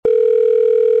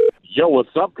Yo, what's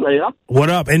up, player? What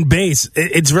up? And Bass,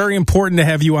 it's very important to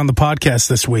have you on the podcast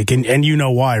this week, and you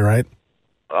know why, right?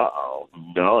 Uh-oh.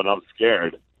 No, and I'm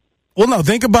scared. Well, no,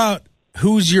 think about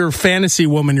who's your fantasy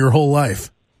woman your whole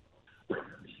life.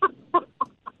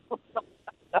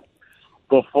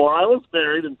 Before I was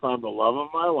married and found the love of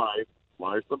my life,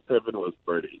 Larsa Pippen was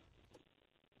pretty.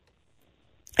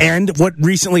 And what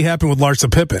recently happened with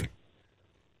Larsa Pippen?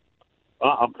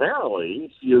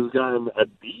 Apparently, she has gotten a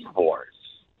divorce.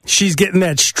 She's getting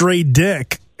that straight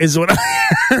dick, is what I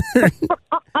heard.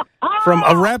 From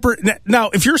a rapper. Now,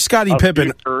 if you're Scottie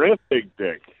Pippen, terrific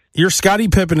dick. You're Scottie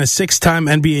Pippen, a 6-time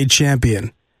NBA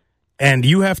champion, and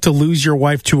you have to lose your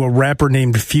wife to a rapper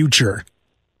named Future.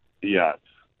 Yes.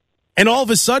 And all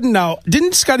of a sudden now,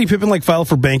 didn't Scottie Pippen file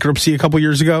for bankruptcy a couple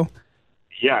years ago?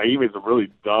 Yeah, he made some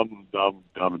really dumb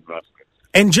investments.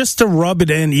 And just to rub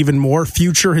it in even more,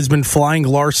 Future has been flying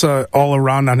Larsa all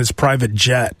around on his private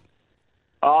jet.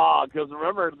 Oh, because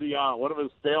remember, one of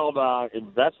his failed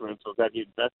investments was that he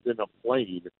invested in a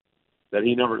plane that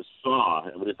he never saw.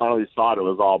 And when he finally saw it, it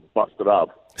was all busted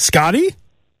up. Scotty?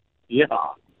 Yeah.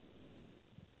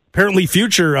 Apparently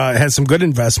Future has some good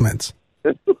investments.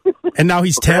 And now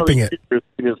he's tapping it. Future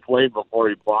seen his plane before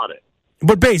he bought it.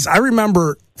 But, Bass, I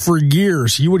remember for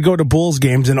years you would go to Bulls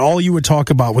games and all you would talk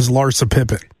about was Larsa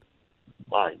Pippen.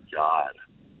 My God.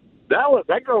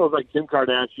 That girl was like Kim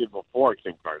Kardashian before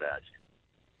Kim Kardashian.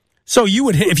 So you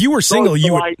would, if you were single,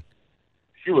 you would.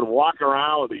 She would walk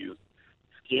around with these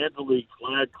scantily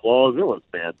clad clothes. It was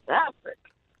fantastic.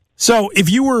 So if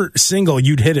you were single,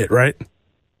 you'd hit it, right?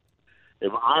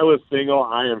 If I was single,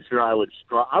 I am sure I would.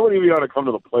 I wouldn't even be able to come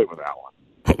to the plate with that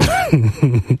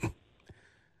one.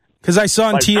 Because I saw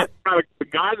on the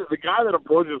guy that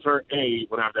approaches her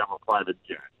would have to have a private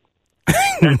jet.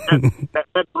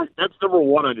 That's number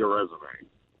one on your resume.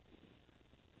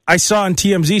 I saw on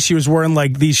TMZ she was wearing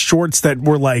these shorts that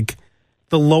were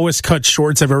the lowest cut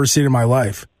shorts I've ever seen in my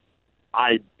life. Now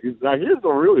here's the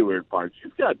really weird part.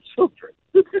 She's got children.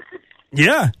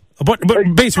 Yeah, but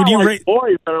Bass, would you rate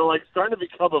boys that are starting to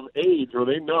become of age where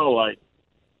they know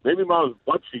maybe mom's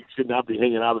butt cheeks should not be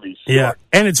hanging out of these shorts. Yeah,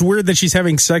 and it's weird that she's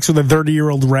having sex with a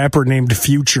 30-year-old rapper named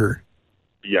Future.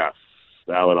 Yes,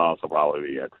 that would also probably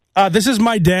be it. This is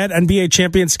my dad, NBA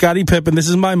champion Scottie Pippen. This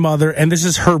is my mother, and this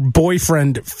is her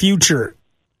boyfriend, Future.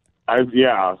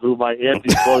 Who my auntie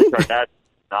Khloe Kardashian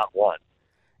not one.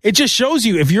 It just shows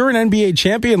you, if you're an NBA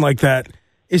champion like that,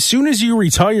 as soon as you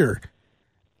retire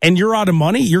and you're out of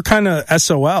money, you're kind of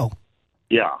SOL.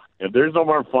 Yeah. If there's no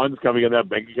more funds coming in that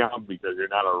bank account because you're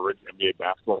not a rich NBA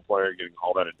basketball player getting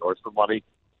all that endorsement money,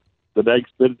 the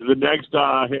next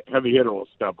heavy hitter will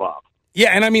step up.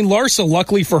 Yeah, and I mean, Larsa,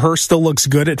 luckily for her, still looks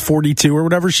good at 42 or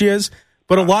whatever she is.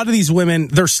 But a lot of these women,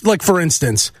 for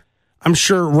instance, I'm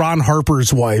sure Ron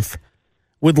Harper's wife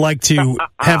would like to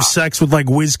have sex with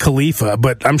Wiz Khalifa,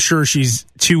 but I'm sure she's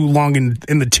too long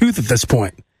in the tooth at this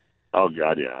point. Oh,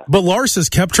 God, yeah. But Larsa's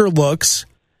kept her looks,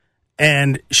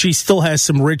 and she still has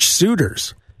some rich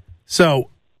suitors. So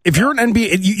if you're an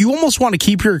NBA, you almost want to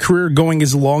keep your career going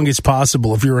as long as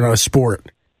possible if you're in a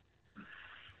sport.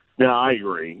 No, I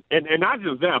agree. And not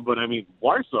just that, but I mean,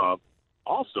 Larsa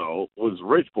also was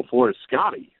rich before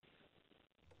Scotty.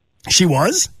 She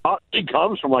was? She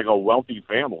comes from a wealthy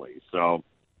family, so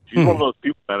she's one of those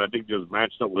people that I think just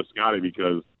matched up with Scotty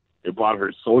because it brought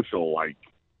her social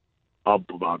up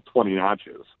about 20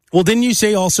 notches. Well, didn't you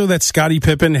say also that Scottie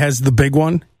Pippen has the big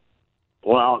one?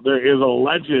 Well, there is a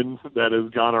legend that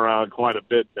has gone around quite a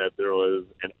bit that there was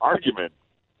an argument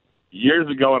years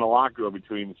ago in a locker room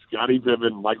between Scottie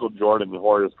Pippen, Michael Jordan, and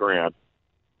Horace Grant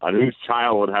on whose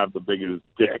child would have the biggest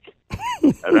dick.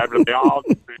 And after they all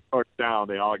talked down,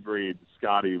 they all agreed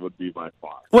Scotty would be by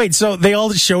far. Wait, so they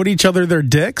all showed each other their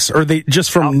dicks, or they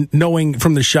just from knowing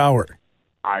from the shower?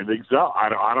 I think so. I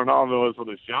don't know if it was from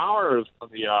the shower or it was from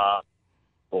the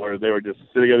or they were just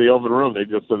sitting in the open room. They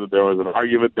just said that there was an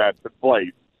argument that took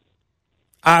place.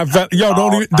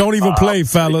 Don't even play,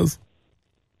 fellas.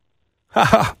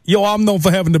 Yo, I'm known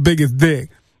for having the biggest dick.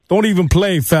 Don't even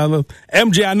play, fellas.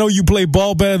 MJ, I know you play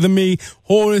ball better than me.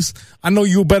 Horace, I know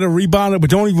you're a better rebounder, but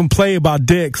don't even play about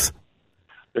dicks.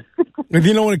 If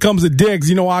you know when it comes to dicks,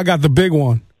 I got the big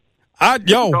one. You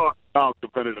know how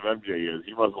competitive MJ is.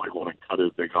 He must want to cut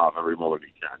his dick off every moment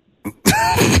he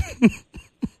can.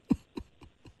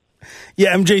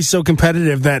 Yeah, MJ's so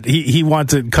competitive that he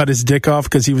wanted to cut his dick off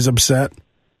because he was upset.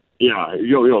 Yeah,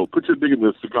 yo, put your dick in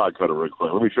this cigar cutter real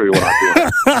quick. Let me show you what I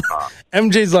do.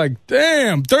 MJ's like,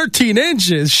 damn, 13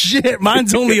 inches. Shit,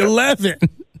 mine's only 11.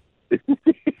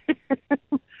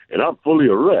 And I'm fully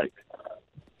erect.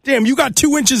 Damn, you got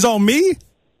 2 inches on me?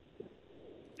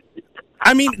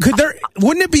 I mean,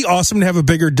 wouldn't it be awesome to have a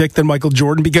bigger dick than Michael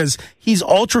Jordan? Because he's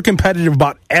ultra competitive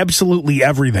about absolutely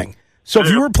everything. So if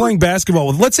you were playing basketball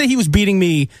with, let's say he was beating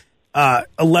me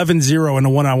 11-0 in a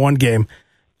one-on-one game,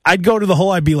 I'd go to the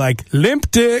hole, I'd be like, limp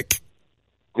dick.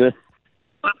 I'd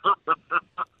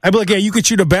be like, yeah, you could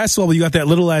shoot a basketball, but you got that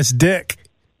little ass dick.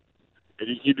 And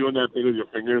you keep doing that thing with your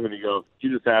fingers, and you go,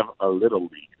 you just have a little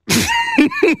lead.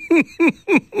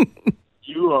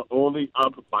 You are only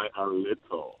up by a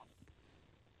little.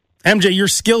 MJ, your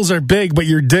skills are big, but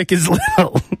your dick is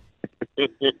little.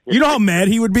 You know how mad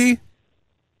he would be?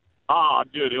 Oh,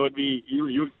 dude, it would be,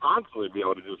 you would constantly be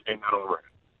able to just hang that over it.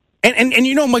 And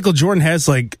you know Michael Jordan has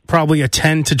like probably a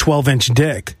 10 to 12-inch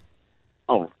dick.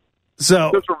 Oh.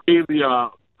 So just from being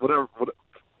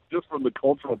just from the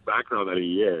cultural background that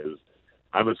he is,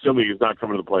 I'm assuming he's not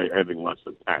coming to play anything less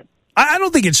than 10. I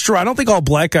don't think it's true. I don't think all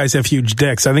black guys have huge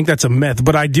dicks. I think that's a myth.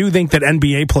 But I do think that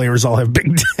NBA players all have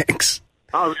big dicks.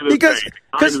 I was going to say,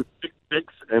 I'm a 6'6"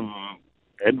 and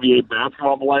NBA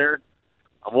basketball player.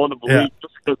 I'm willing to believe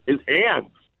just because his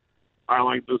hands are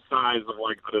like the size of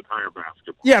like an entire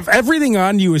basketball. Yeah, if everything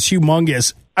on you is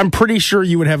humongous, I'm pretty sure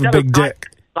you would have a big dick.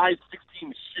 Size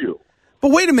 16 shoe.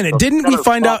 But wait a minute, didn't we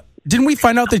find out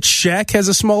that Shaq has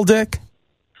a small dick?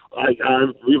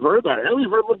 We've heard that. And we've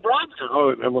heard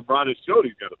LeBron. And LeBron has showed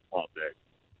he's got a small dick.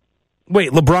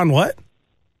 Wait, LeBron what?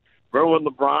 Remember when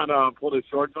LeBron pulled his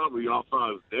shorts off? We all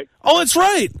saw his dick. Oh, that's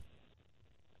right.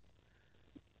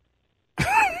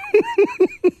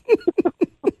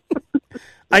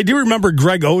 I do remember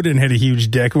Greg Oden had a huge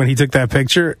dick when he took that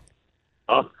picture.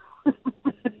 Oh.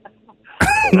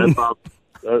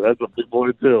 That's a big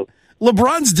boy, too.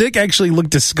 LeBron's dick actually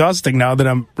looked disgusting now that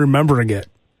I'm remembering it.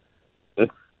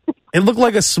 It looked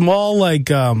like a small, like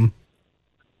a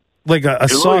sausage. Like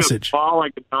a small,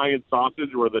 like Italian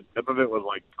sausage where the tip of it was,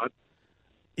 like, cut.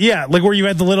 Yeah, like where you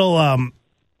had the little...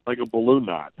 like a balloon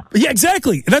knot. Yeah,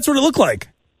 exactly. That's what it looked like.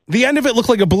 The end of it looked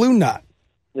like a balloon knot.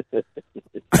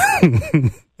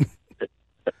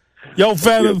 Yo,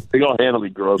 fam. Yo,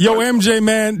 MJ,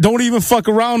 man, don't even fuck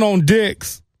around on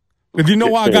dicks. If you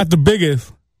know I got the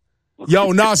biggest.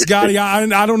 Yo, nah, Scotty,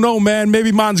 I don't know, man.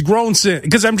 Maybe mine's grown since.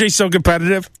 Because MJ's so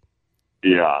competitive.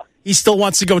 Yeah. He still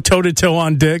wants to go toe-to-toe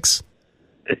on dicks.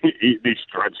 He's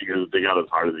stretching his thing out as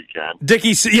hard as he can.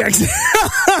 Dickie, yeah,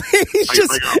 he's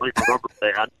just... Like a rubber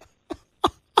band.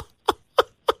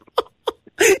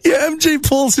 Yeah, MJ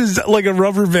pulls his like a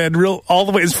rubber band all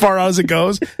the way as far out as it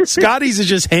goes. Scotty's is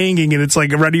just hanging and it's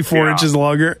like already 4 inches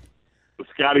longer.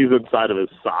 Scotty's inside of his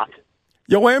sock.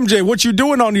 Yo, MJ, what you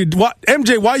doing on your...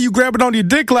 MJ, why you grabbing on your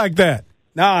dick like that?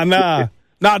 Nah.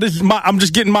 This is I'm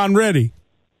just getting mine ready.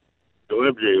 Yo,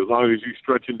 MJ, as long as you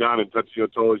stretching down and touching your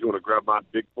toes, you want to grab my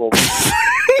dick for me?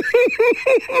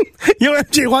 Yo,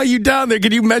 MJ, why you down there?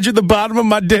 Can you measure the bottom of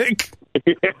my dick?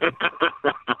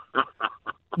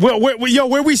 Well,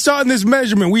 where we starting this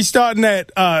measurement? We starting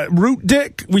at root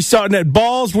dick? We starting at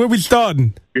balls? Where we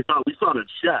starting? We started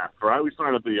shaft, right? We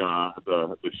started at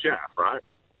the shaft, right?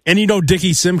 And you know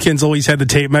Dickie Simpkins always had the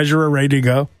tape measure ready to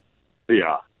go?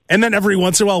 Yeah. And then every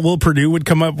once in a while, Will Perdue would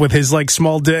come up with his, like,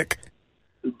 small dick.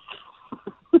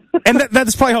 And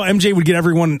that's probably how MJ would get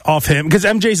everyone off him, because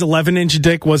MJ's 11-inch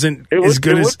dick wasn't as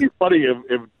good as... It would be funny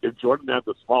if Jordan had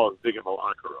the smallest dick in the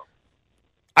locker room.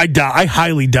 I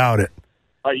highly doubt it.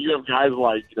 You have guys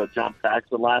like John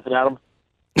Paxson laughing at him.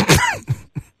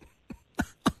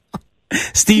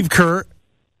 Steve Kerr.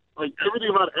 Like everything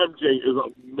about MJ is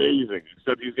amazing,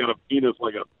 except he's got a penis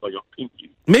like a pinky.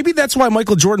 Maybe that's why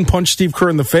Michael Jordan punched Steve Kerr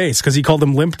in the face, because he called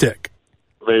him limp dick.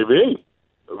 Maybe.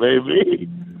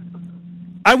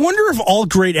 I wonder if all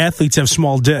great athletes have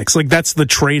small dicks. Like that's the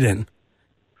trade-in.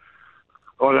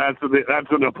 Oh, that's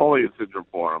a Napoleon syndrome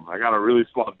for him. I got a really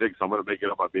small dick, so I'm going to make it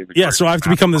up by being the so I have to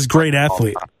become this great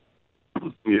athlete.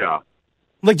 Yeah.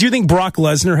 Like, do you think Brock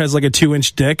Lesnar has like a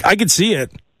 2-inch dick? I could see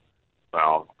it.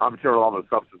 Well, I'm sure all the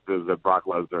substances that Brock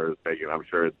Lesnar has taken, I'm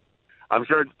sure it's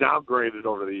downgraded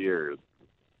over the years.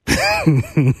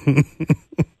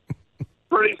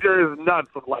 Pretty sure it's nuts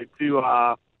with like two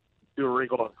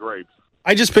wrinkled up grapes.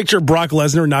 I just picture Brock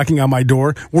Lesnar knocking on my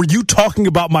door. Were you talking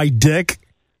about my dick?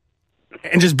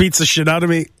 And just beats the shit out of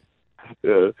me.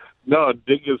 No,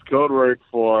 dick is code word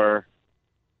for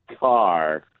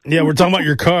car. Yeah, we're talking about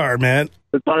your car, man.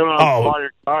 We're talking about how small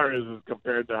your car is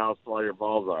compared to how small your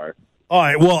balls are. All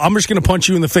right, well, I'm just going to punch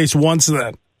you in the face once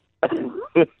then.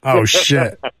 Oh,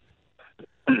 shit.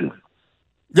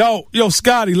 Yo,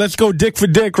 Scotty, let's go dick for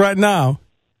dick right now.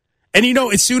 And,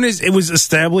 as soon as it was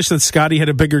established that Scotty had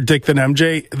a bigger dick than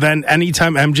MJ, then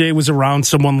anytime MJ was around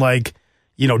someone like,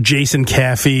 Jason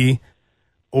Caffey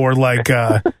or like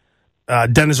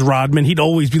Dennis Rodman, he'd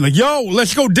always be like, "Yo,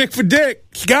 let's go dick for dick,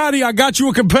 Scotty. I got you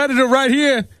a competitor right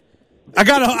here. I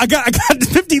got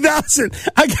 50,000.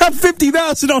 I got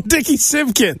 50,000 on Dickie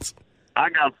Simpkins. I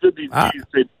got 50.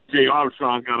 Jay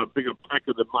Armstrong got a bigger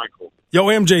pecker than Michael. Yo,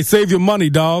 MJ, save your money,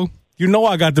 dog. You know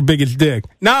I got the biggest dick.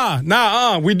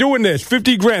 We doing this.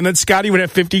 50 grand. Then Scotty would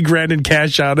have 50 grand in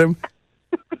cash on him.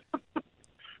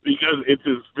 Because it's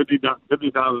his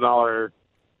 $50,000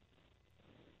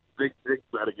 big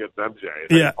bet against MJ.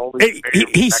 Yeah.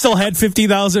 He still had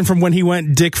 50,000 from when he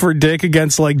went dick for dick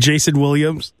against, like, Jason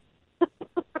Williams.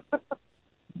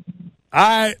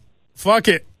 Fuck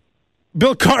it.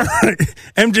 Bill Cartwright.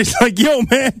 MJ's like, yo,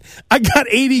 man, I got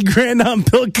 80 grand on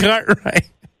Bill Cartwright.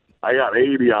 I got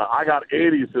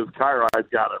 80 since Cartwright's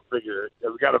got a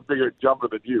bigger jumper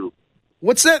than you.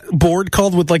 What's that board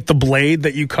called with, like, the blade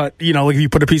that you cut, like if you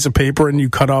put a piece of paper and you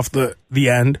cut off the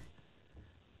end?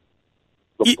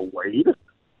 The blade?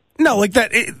 No, like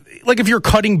that. Like if you're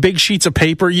cutting big sheets of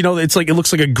paper, it's like it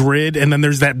looks like a grid, and then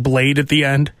there's that blade at the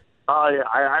end. Oh, yeah.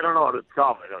 I don't know what it's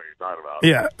called. I know what you're talking about.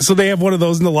 Yeah. So they have one of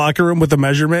those in the locker room with the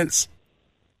measurements.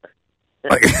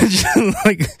 Or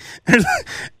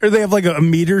they have like a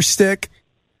meter stick.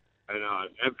 I know.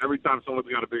 Every time someone's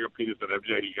got a bigger penis than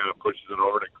MJ, he kind of pushes it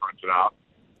over and crunch it out.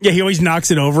 Yeah, he always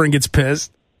knocks it over and gets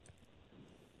pissed.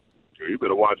 Dude, you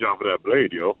better watch out for that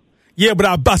blade, yo. Yeah, but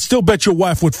I still bet your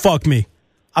wife would fuck me.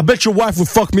 I bet your wife would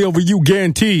fuck me over you,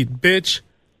 guaranteed, bitch.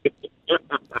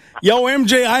 Yo,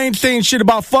 MJ, I ain't saying shit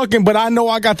about fucking, but I know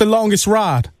I got the longest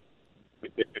rod.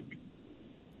 Yeah,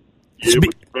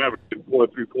 but you averaging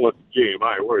 0.3 points a game.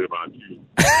 I ain't worried about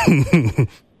you.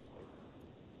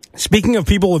 Speaking of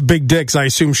people with big dicks, I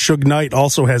assume Suge Knight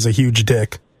also has a huge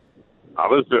dick.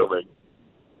 I'm assuming.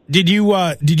 Did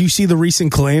you see the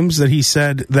recent claims that he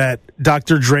said that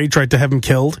Dr. Dre tried to have him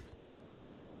killed?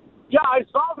 Yeah, I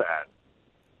saw that.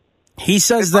 He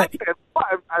says that...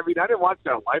 I mean, I didn't watch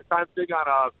that Lifetime thing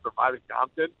on Surviving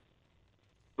Compton,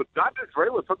 but Dr. Dre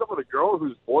was hooked up with a girl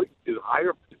whose voice is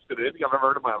higher pitched than anything I've ever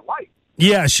heard in my life.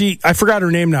 Yeah, I forgot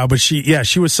her name now, but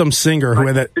she was some singer who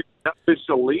had that...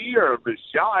 Michelle or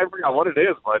Michelle, I forgot what it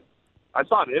is, but I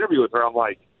saw an interview with her. I'm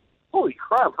like, holy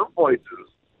crap, her voice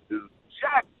is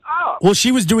jacked up. Well,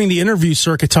 she was doing the interview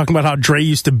circuit talking about how Dre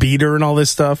used to beat her and all this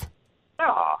stuff.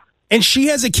 Yeah. And she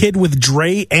has a kid with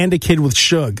Dre and a kid with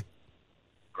Suge.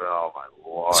 Oh, my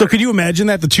Lord. So could you imagine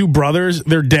that? The two brothers,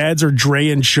 their dads are Dre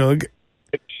and Suge.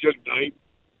 Suge Knight.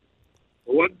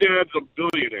 One dad's a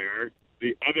billionaire.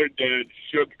 The other dad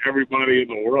shook everybody in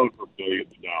the world for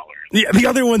billions of dollars. Yeah, the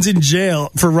other one's in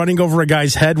jail for running over a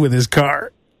guy's head with his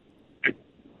car.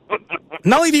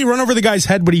 Not only did he run over the guy's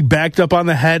head, but he backed up on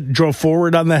the head, drove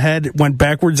forward on the head, went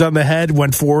backwards on the head,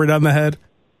 went forward on the head.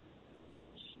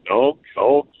 Stone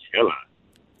Cold Killer.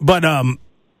 But,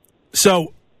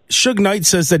 so Suge Knight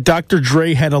says that Dr.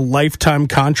 Dre had a lifetime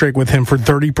contract with him for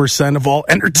 30% of all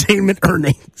entertainment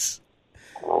earnings.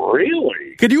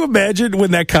 Really? Could you imagine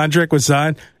when that contract was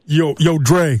signed? Yo,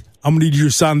 Dre, I'm going to need you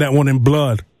to sign that one in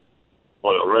blood.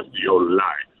 For the rest of your life.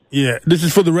 Yeah, this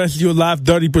is for the rest of your life,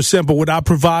 30%, but would I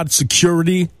provide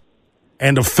security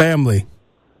and a family?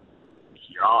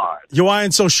 God. Yo, I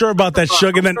ain't so sure about that,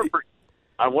 Suge. And then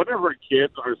I wonder if her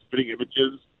kids are spitting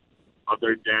images of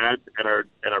their dads and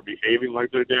are behaving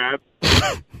like their dads.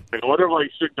 I wonder if,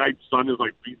 like, Suge Knight's son is,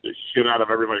 like, beating the shit out of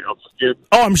everybody else's kids.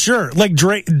 Oh, I'm sure. Like,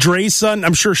 Dre's son,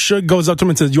 I'm sure Suge goes up to him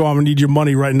and says, yo, I'm going to need your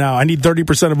money right now. I need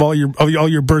 30% of all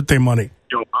your birthday money.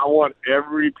 Yo, I want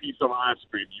every piece of ice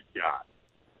cream you got.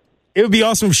 It would be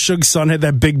awesome if Suge's son had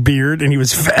that big beard and he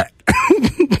was fat.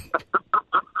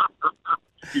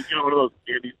 He's got one of those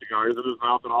candy cigars in his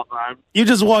mouth at all times. You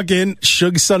just walk in,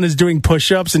 Suge's son is doing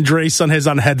push-ups, and Dre's son has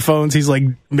on headphones. He's, like,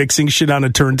 mixing shit on a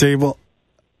turntable.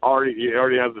 He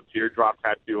already has a teardrop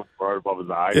tattoo right above his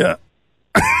eye. Yeah.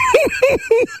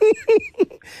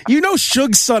 You know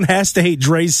Suge's son has to hate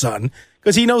Dre's son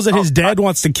because he knows that his dad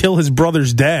wants to kill his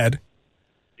brother's dad.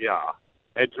 Yeah.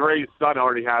 And Dre's son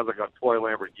already has, like, a toy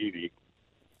Lamborghini.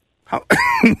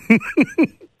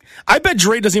 I bet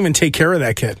Dre doesn't even take care of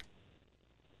that kid.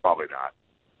 Probably not.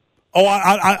 Oh,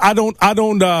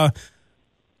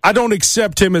 I don't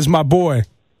accept him as my boy.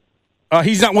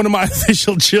 He's not one of my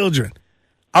official children.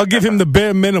 I'll give him the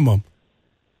bare minimum.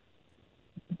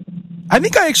 I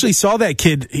think I actually saw that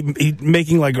kid he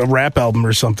making like a rap album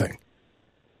or something.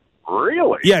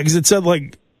 Really? Yeah, because it said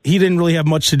like he didn't really have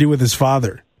much to do with his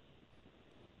father.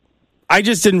 I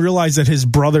just didn't realize that his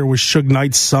brother was Suge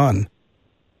Knight's son.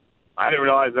 I didn't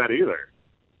realize that either.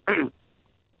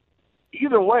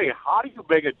 Either way, how do you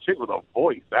make a chick with a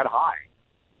voice that high?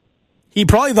 He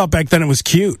probably thought back then it was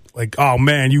cute. Like, oh,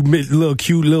 man, you little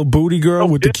cute little booty girl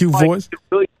with the cute voice. It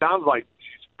really sounds like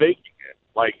she's faking it.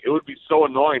 Like, it would be so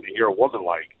annoying to hear a woman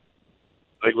like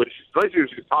when especially when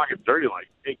she's talking dirty, like,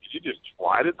 hey, could you just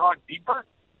try to talk deeper?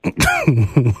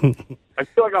 I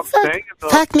feel like I'm banging the...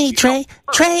 Fuck me, Trey.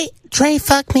 Trey,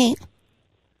 fuck me.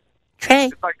 Trey.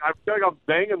 It's like, I feel like I'm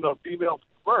banging the female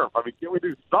Smurf. I mean, can't we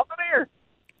do something here?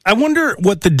 I wonder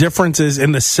what the difference is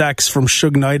in the sex from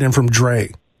Suge Knight and from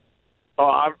Dre. Oh,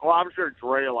 I'm sure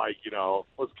Dre, like,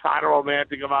 was kind of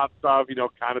romantic about stuff,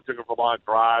 kind of took him for long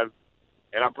drives.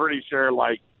 And I'm pretty sure,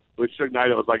 like, with Suge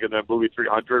Knight, it was like in that movie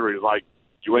 300 where he's like,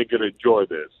 you ain't going to enjoy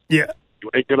this. Yeah.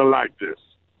 You ain't going to like this.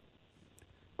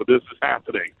 But this is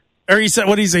happening. Or he said,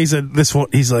 what did he say? He said,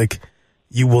 he's like,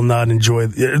 you will not enjoy,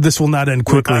 this will not end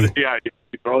quickly. Yeah,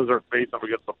 he throws her face up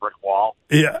against the brick wall.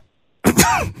 Yeah.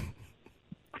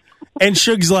 And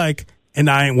Suge's like, and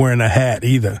I ain't wearing a hat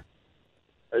either.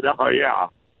 Oh, yeah.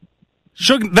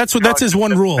 Suge, that's his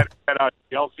one rule. And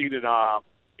y'all seen it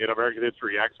in American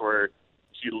History X where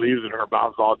she leaves and her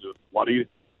mouth's all just bloody.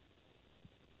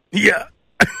 Yeah.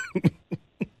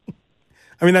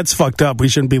 I mean, that's fucked up. We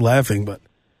shouldn't be laughing, but.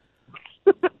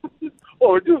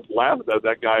 Well, we're just laughing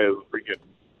that guy is freaking.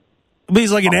 But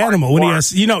he's like an animal when he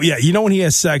has, when he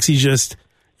has sex,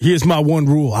 here's my one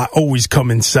rule. I always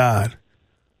come inside.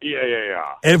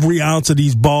 Yeah. Every ounce of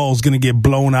these balls going to get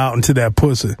blown out into that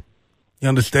pussy. You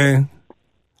understand?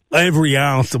 Every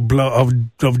ounce of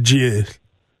jizz.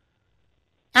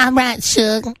 All right,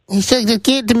 Suge. Suge, just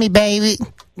give it to me, baby.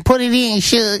 Put it in,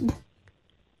 Suge.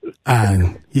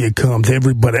 And here comes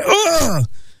everybody. Ugh!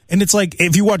 And it's like,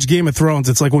 if you watch Game of Thrones,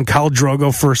 it's like when Khal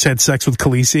Drogo first had sex with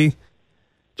Khaleesi.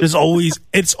 It's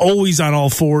always on all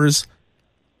fours.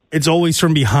 It's always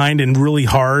from behind and really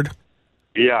hard.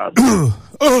 Yeah.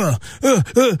 Or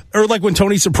like when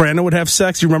Tony Soprano would have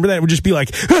sex. You remember that? It would just be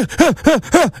like,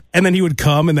 and then he would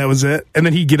come and that was it. And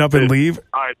then he'd get up and leave.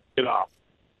 All right, get off.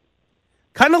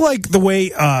 Kind of like the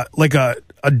way like a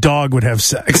dog would have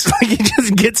sex. Like he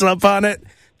just gets up on it,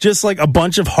 just like a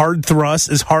bunch of hard thrusts,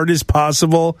 as hard as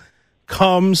possible,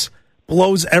 comes,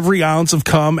 blows every ounce of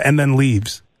cum, and then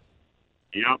leaves.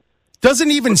 Yep.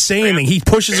 Doesn't even say anything. He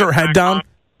pushes her head down.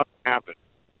 Nothing happened.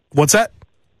 What's that?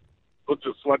 Puts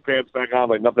his sweatpants back on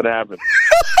like nothing happened.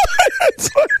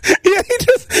 Yeah,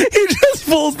 he just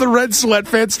pulls the red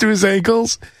sweatpants to his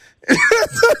ankles.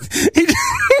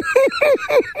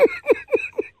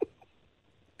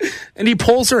 And he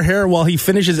pulls her hair while he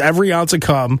finishes every ounce of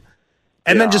cum,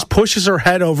 and then just pushes her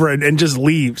head over and just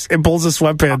leaves and pulls the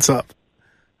sweatpants up.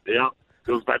 Yeah,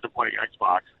 goes back to playing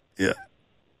Xbox. Yeah,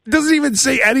 doesn't even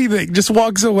say anything, just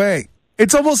walks away.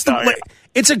 It's almost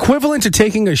it's equivalent to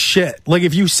taking a shit. Like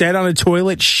if you sat on a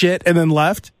toilet, shit, and then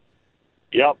left.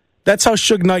 Yep, that's how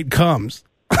Suge Knight comes.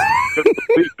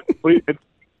 Please.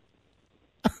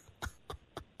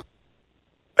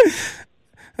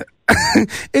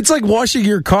 It's like washing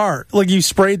your car. Like you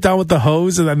spray it down with the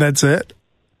hose and then that's it.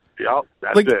 Yep,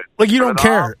 that's like, it. Like you don't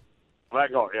care.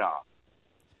 Let go, yeah.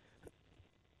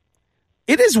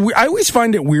 It is. I always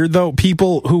find it weird though.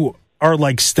 People who are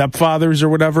like stepfathers or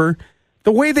whatever,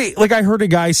 the way they like. I heard a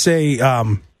guy say,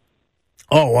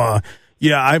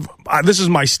 yeah, this is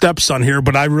my stepson here,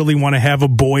 but I really want to have a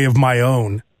boy of my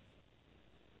own."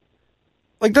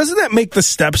 Like, doesn't that make the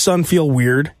stepson feel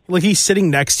weird? Like, he's sitting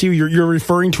next to you. You're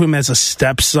referring to him as a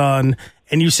stepson,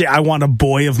 and you say, "I want a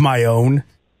boy of my own."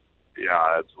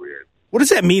 Yeah, that's weird. What does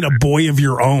that mean, a boy of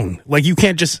your own? Like, you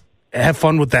can't just have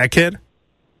fun with that kid?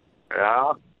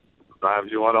 Yeah.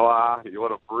 Sometimes you want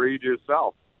to breed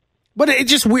yourself. But it's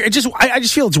just weird. I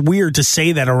just feel it's weird to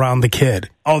say that around the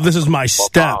kid. Oh, this is my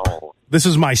step. Wow. This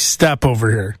is my step over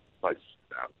here.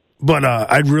 But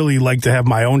I'd really like to have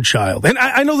my own child. And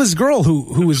I know this girl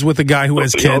who is with a guy who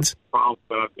has kids. Problem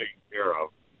that I'm taking care of.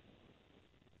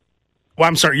 Well,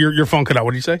 I'm sorry, your phone cut out.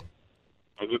 What did you say?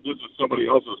 I said, this is somebody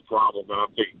else's problem that I'm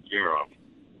taking care of.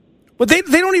 But they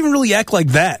don't even really act like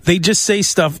that. They just say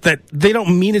stuff that they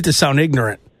don't mean it to sound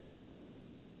ignorant.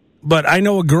 But I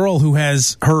know a girl who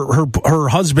has her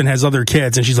husband has other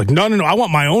kids, and she's like, no, I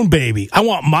want my own baby. I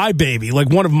want my baby, like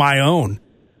one of my own.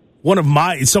 One of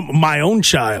my own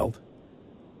child.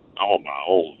 I want my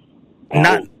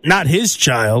own. Not his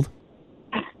child.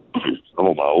 I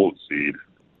want my own seed.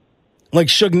 Like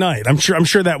Suge Knight. I'm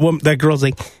sure that girl's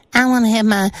like, I want to have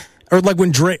my. Or like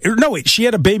when Dre. Or no, wait. She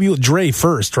had a baby with Dre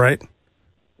first, right?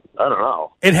 I don't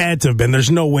know. It had to have been. There's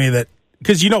no way that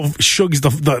because Suge's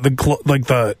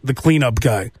the cleanup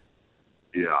guy.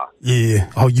 Yeah. Yeah.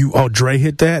 Oh, Dre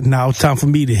hit that. Now it's time for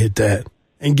me to hit that.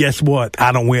 And guess what?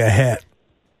 I don't wear a hat.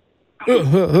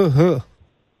 Oh,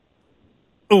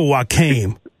 I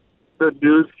came. The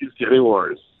news keeps getting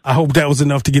worse. I hope that was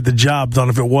enough to get the job done.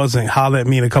 If it wasn't, holler at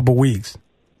me in a couple weeks.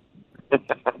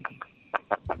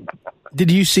 Did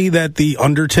you see that the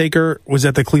Undertaker was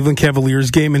at the Cleveland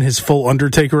Cavaliers game in his full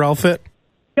Undertaker outfit?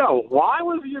 Yo, why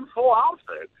was he in full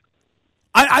outfit?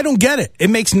 I don't get it. It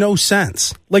makes no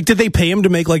sense. Like, did they pay him to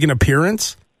make, like, an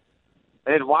appearance?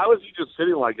 And why was he just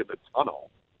sitting, like, in the tunnel?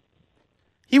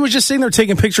 He was just sitting there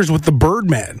taking pictures with the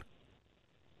Birdman.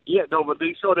 Yeah, no, but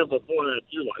they showed him before that,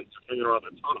 too, like, hanging around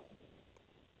the tunnel.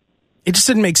 It just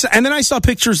didn't make sense. And then I saw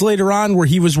pictures later on where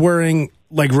he was wearing,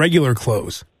 like, regular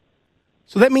clothes.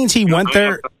 So that means he went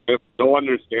there. I have no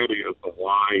understanding as to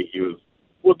why he was.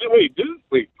 Well,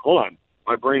 wait, hold on.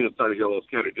 My brain is starting to get a little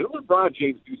scattered. Didn't LeBron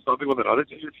James do something with an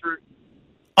Undertaker shirt?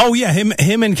 Oh, yeah.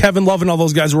 Him and Kevin Love and all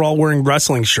those guys were all wearing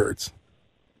wrestling shirts.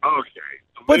 Okay.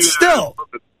 So but still.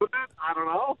 I don't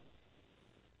know.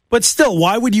 But still,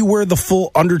 why would you wear the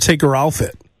full Undertaker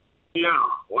outfit? Yeah,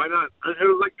 why not?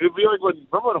 It'd be like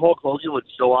remember when Hulk Hogan would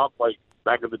show up, like,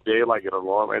 back in the day, like, in an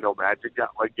Orlando Magic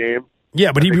game?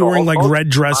 Yeah, but he'd be wearing, like, red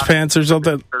dress pants or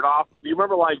something. Shirt off. Do you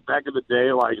remember, like, back in the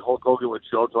day, like, Hulk Hogan would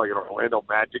show up to, like, an Orlando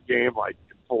Magic game, like,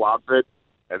 in full outfit,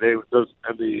 and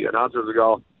the announcers would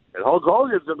go, and Hulk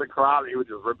Hogan's in the crowd, and he would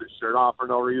just rip his shirt off for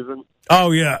no reason.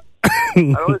 Oh, yeah.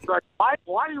 I was like,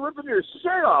 why are you ripping your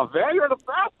shirt off, man? You're at a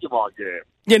basketball game.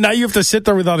 Yeah, now you have to sit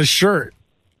there without a shirt.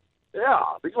 Yeah,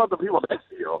 think about the people next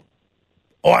to you.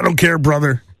 Oh, I don't care,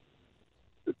 brother.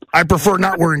 I prefer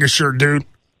not wearing a shirt, dude.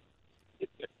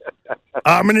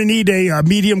 I'm going to need a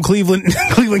medium Cleveland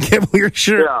Cavaliers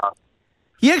shirt. Yeah.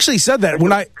 He actually said that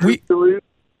when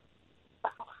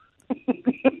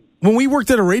when we worked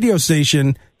at a radio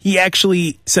station, he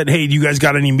actually said, hey, do you guys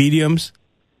got any mediums?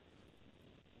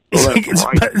 Well,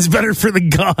 it's better for the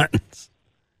guns.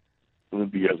 Do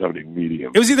you guys have any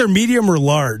medium? It was either medium or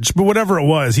large, but whatever it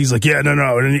was, he's like, yeah,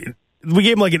 no. And we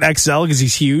gave him like an XL because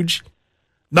he's huge.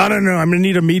 No, I'm going to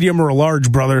need a medium or a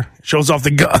large, brother. Shows off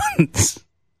the guns.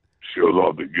 Shows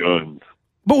off the guns.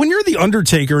 But when you're the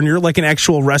Undertaker and you're like an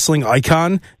actual wrestling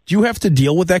icon, do you have to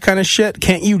deal with that kind of shit?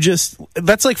 Can't you just...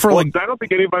 That's like for like... I don't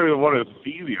think anybody would want to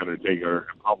see the Undertaker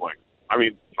in public. I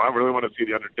mean, do I really want to see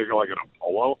the Undertaker like in a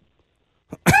polo?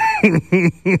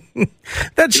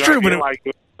 That's true, but...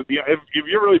 If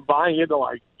you're really buying into,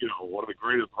 like, one of the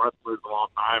greatest wrestlers of all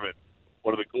time and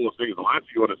one of the coolest things, the last thing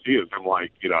you want to see is him,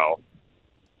 like,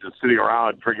 just sitting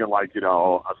around drinking, like,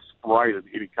 a Sprite and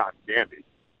eating cotton candy.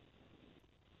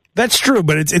 That's true,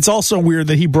 but it's also weird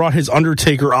that he brought his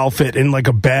Undertaker outfit in, like,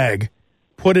 a bag,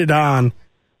 put it on,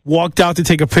 walked out to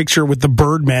take a picture with the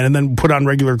Birdman, and then put on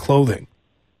regular clothing.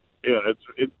 Yeah,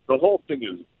 it's the whole thing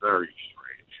is very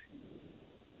strange.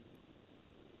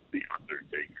 The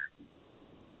Undertaker.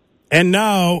 And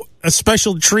now, a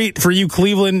special treat for you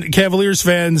Cleveland Cavaliers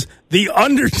fans, The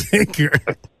Undertaker.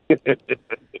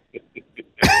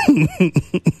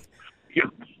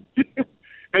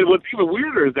 And what's even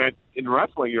weirder is that in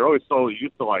wrestling, you're always so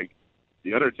used to, like,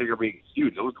 The Undertaker being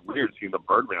huge. It looks weird seeing the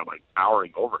Birdman, like,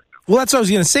 towering over him. Well, that's what I was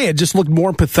going to say. It just looked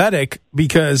more pathetic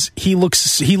because he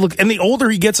looks, and the older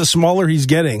he gets, the smaller he's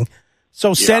getting.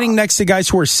 So standing next to guys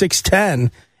who are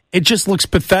 6'10", it just looks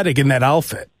pathetic in that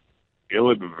outfit. It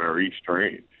would be very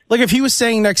strange. Like if he was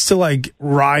standing next to like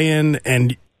Ryan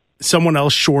and someone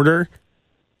else shorter,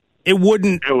 it would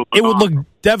look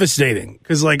devastating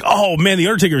because like, oh man, the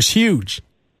Undertaker's huge.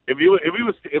 If he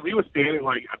was standing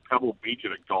like at Pebble Beach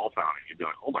at a golf outing, you'd be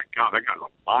like, oh my god, that guy's a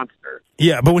monster.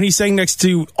 Yeah, but when he's standing next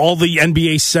to all the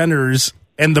NBA centers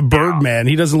and the Birdman,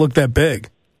 he doesn't look that big.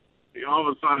 All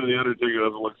of a sudden, the Undertaker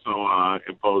doesn't look so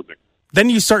imposing. Then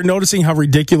you start noticing how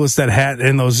ridiculous that hat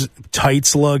and those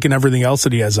tights look and everything else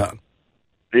that he has on.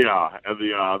 Yeah, and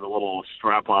the little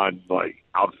strap-on like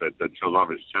outfit that shows off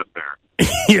his chest there.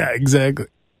 Yeah, exactly.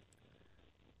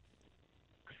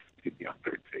 The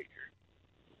Undertaker.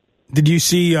 Did you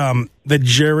see that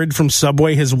Jared from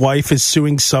Subway, his wife, is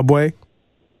suing Subway?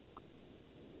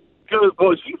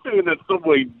 Well, she's saying that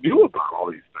Subway knew about all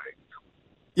these things.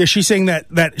 Yeah, she's saying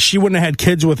that she wouldn't have had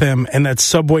kids with him and that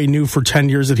Subway knew for 10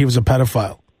 years that he was a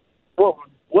pedophile. Well,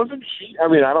 wasn't she? I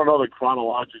mean, I don't know the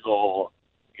chronological,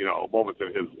 moments in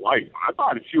his life. I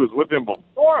thought she was with him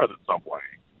before the Subway.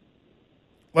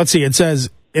 Let's see. It says,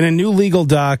 in a new legal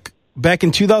doc, back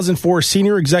in 2004,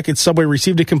 senior exec at Subway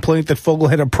received a complaint that Fogel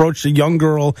had approached a young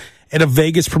girl at a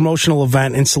Vegas promotional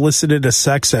event and solicited a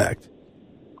sex act.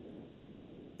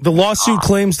 The lawsuit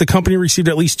claims the company received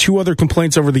at least 2 other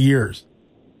complaints over the years.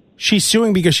 She's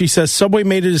suing because she says Subway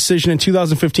made a decision in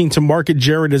 2015 to market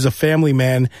Jared as a family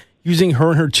man, using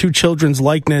her and her 2 children's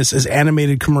likeness as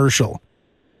animated commercial,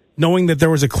 knowing that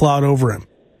there was a cloud over him.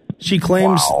 She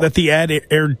claims that the ad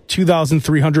aired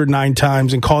 2,309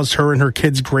 times and caused her and her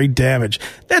kids great damage.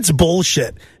 That's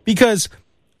bullshit because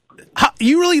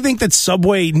You really think that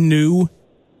Subway knew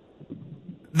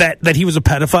that he was a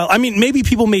pedophile? I mean, maybe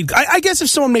people made... I guess if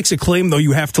someone makes a claim, though,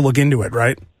 you have to look into it,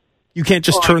 right? You can't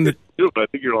just turn the... I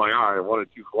think you're like, all right, 1 or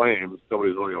 2 claims.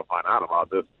 Nobody's really going to find out about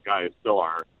this. Guy is still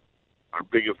our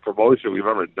biggest promotion we've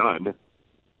ever done.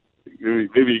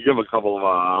 Maybe you give a couple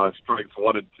of strikes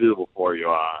 1 and 2 before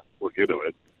you look into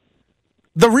it.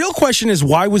 The real question is,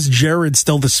 why was Jared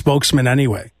still the spokesman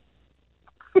anyway?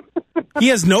 He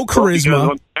has no charisma.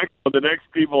 Well, the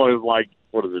next people is like,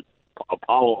 what is it,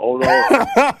 Apollo Ono,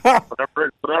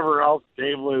 whatever else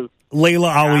Dave Liz,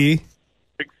 Layla Ali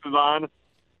fixes on.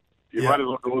 You might as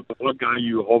well go with the one guy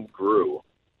you home grew.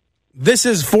 This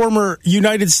is former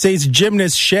United States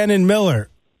gymnast Shannon Miller.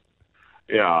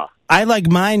 Yeah, I like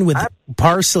mine with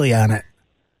parsley on it.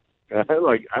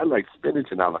 I like spinach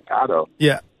and avocado.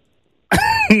 Yeah.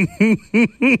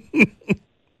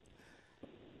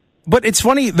 But it's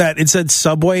funny that it said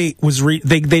Subway was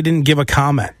they didn't give a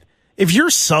comment. If you're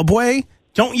Subway,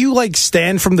 don't you like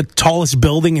stand from the tallest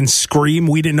building and scream,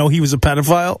 "We didn't know he was a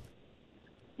pedophile"?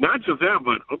 Not just that,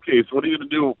 but okay. So what are you going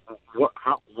to do?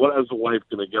 What is the wife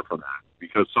going to get from that?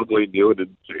 Because Subway knew it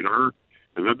didn't say to her.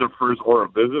 Is that their first order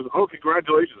of business? Oh,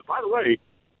 congratulations! By the way,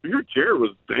 your Jared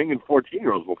was banging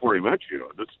 14-year-olds before he met you.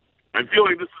 I feel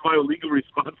like this is my legal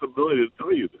responsibility to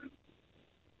tell you this.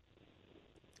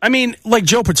 I mean, like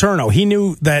Joe Paterno, he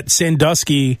knew that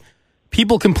Sandusky.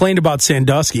 People complained about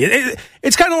Sandusky.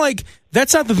 It's kind of like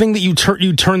that's not the thing that you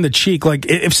turn the cheek. Like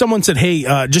if someone said, "Hey,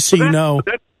 just so you know,"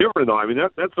 that's different though. I mean,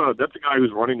 that's a guy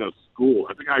who's running a school.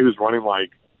 That's a guy who's running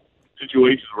like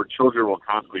situations where children will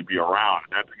constantly be around.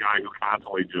 And that's a guy who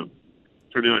constantly just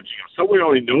turned in a cheek. Somebody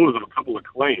only knows of a couple of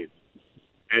claims,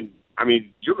 and I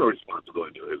mean, you have a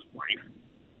responsibility to his wife.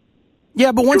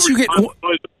 Yeah, but once you get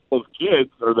those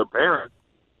kids or their parents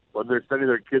when they're sending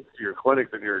their kids to your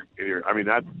clinics and your I mean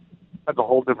that's a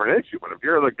whole different issue. But if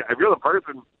you're the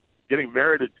person getting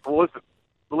married, listen,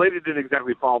 the lady didn't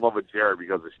exactly fall in love with Jared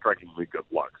because of strikingly good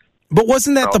looks. But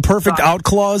wasn't that the perfect out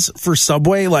clause for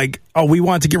Subway? Like, oh, we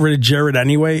want to get rid of Jared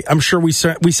anyway. I'm sure we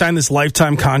signed this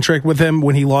lifetime contract with him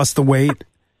when he lost the weight,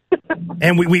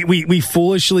 and we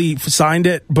foolishly signed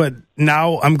it. But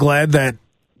now I'm glad that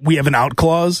we have an out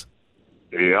clause.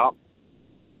 Yeah.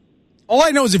 All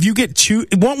I know is if you get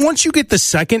once you get the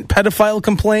second pedophile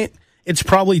complaint, it's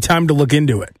probably time to look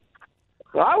into it.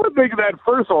 Well, I would think that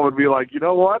first one would be like, you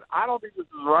know what? I don't think this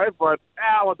is right, but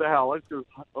what the hell? Let's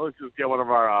just get one of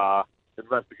our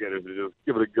investigators to just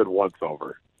give it a good once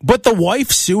over. But the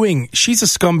wife suing, she's a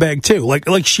scumbag too.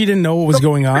 Like she didn't know what was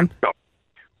going on. No.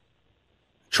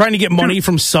 Trying to get money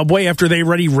from Subway after they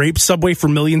already raped Subway for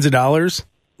millions of dollars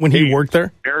when he worked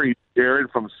there. Married Jared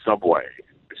from Subway.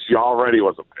 She already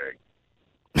was a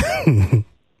pig.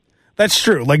 That's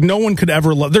true. Like no one could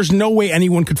ever love. There's no way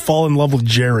anyone could fall in love with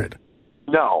Jared.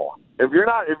 No, if you're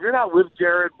not with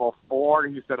Jared before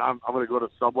he said I'm going to go to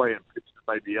Subway and pitch this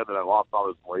idea that I lost all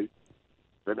this weight,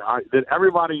 then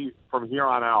everybody from here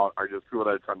on out are just people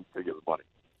that are trying to take his money.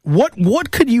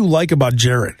 What could you like about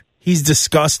Jared? He's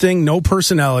disgusting, no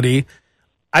personality.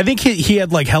 I think he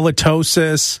had like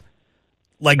halitosis,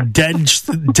 like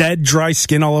dead dry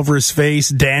skin all over his face,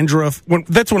 dandruff.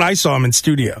 That's when I saw him in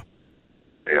studio.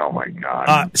 Oh my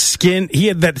God! Skin. He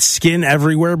had that skin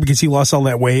everywhere because he lost all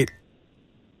that weight.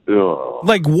 Ugh.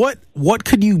 Like what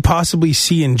could you possibly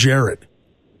see in Jared?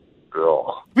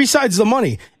 Ugh. Besides the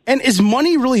money. And is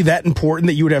money really that important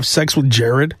that you would have sex with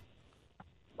Jared?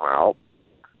 Well,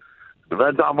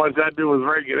 depends how much that dude was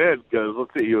raking in. Because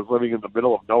let's see, he was living in the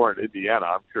middle of nowhere in Indiana.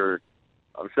 I'm sure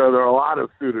there are a lot of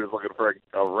suitors looking for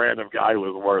a random guy who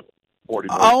was worth $40 million.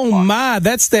 Oh my,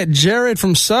 that's that Jared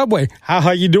from Subway.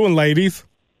 How you doing, ladies?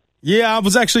 Yeah, I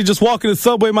was actually just walking to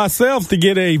Subway myself to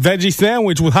get a veggie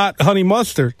sandwich with hot honey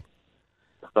mustard.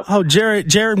 Oh,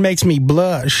 Jared makes me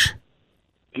blush.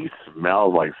 He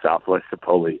smells like Southwest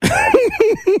Chipotle.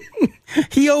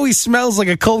 He always smells like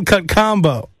a cold cut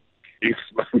combo. He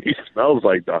smells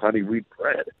like the honey wheat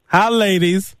bread. Hi,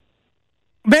 ladies.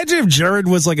 Imagine if Jared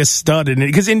was like a stud in it,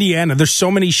 because Indiana, there's so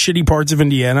many shitty parts of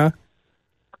Indiana.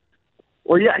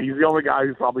 Well, yeah, he's the only guy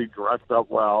who's probably dressed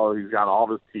up well. He's got all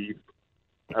his teeth.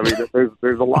 I mean,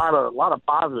 there's a lot of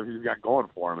positive he's got going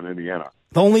for him in Indiana.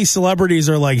 The only celebrities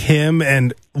are like him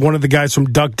and one of the guys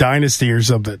from Duck Dynasty or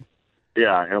something.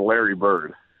 Yeah, and Larry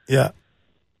Bird. Yeah.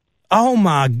 Oh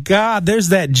my God, there's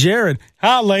that Jared.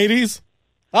 Hi, ladies.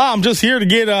 Oh, I'm just here to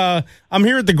get. I'm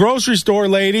here at the grocery store,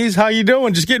 ladies. How you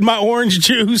doing? Just getting my orange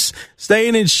juice,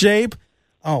 staying in shape.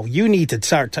 Oh, you need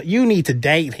to you need to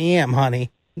date him,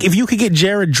 honey. If you could get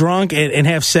Jared drunk and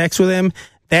have sex with him,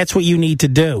 that's what you need to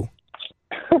do.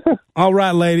 All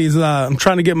right, ladies. I'm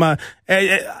trying to get my.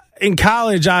 In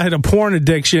college, I had a porn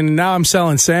addiction, and now I'm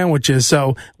selling sandwiches.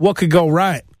 So, what could go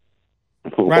right?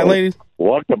 Right, ladies?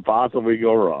 What could possibly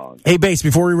go wrong? Hey, Bass,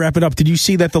 before we wrap it up, did you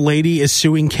see that the lady is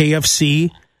suing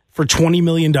KFC for $20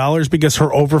 million because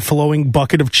her overflowing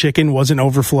bucket of chicken wasn't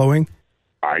overflowing?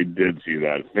 I did see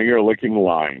that. Finger-licking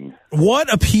line.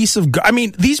 What a piece of... I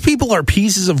mean, these people are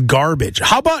pieces of garbage.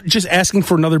 How about just asking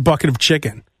for another bucket of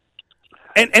chicken?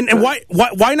 And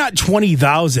why not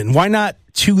 20,000? Why not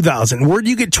 2,000? Where do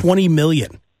you get 20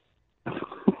 million?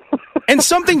 And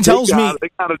something tells me... They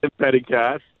got it in petty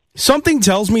cash. Something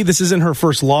tells me this isn't her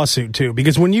first lawsuit, too,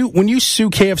 because when you sue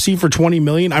KFC for $20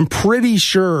 million, I'm pretty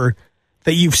sure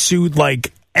that you've sued,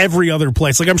 like, every other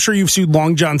place. Like, I'm sure you've sued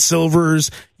Long John Silver's,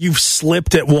 you've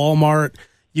slipped at Walmart,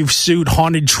 you've sued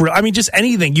Haunted Trail. I mean, just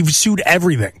anything. You've sued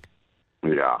everything.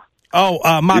 Yeah.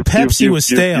 Oh, my Pepsi was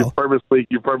stale.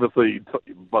 You purposely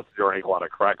busted your ankle on a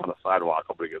crack on the sidewalk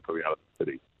hoping to get something out of the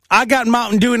city. I got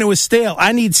Mountain Dew and it was stale.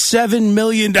 I need $7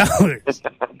 million.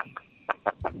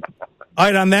 All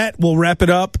right, on that, we'll wrap it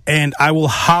up, and I will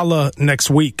holla next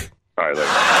week. All right,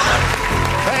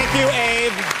 thank you,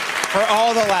 Abe, for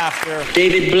all the laughter.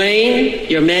 David Blaine,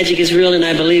 your magic is real, and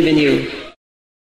I believe in you.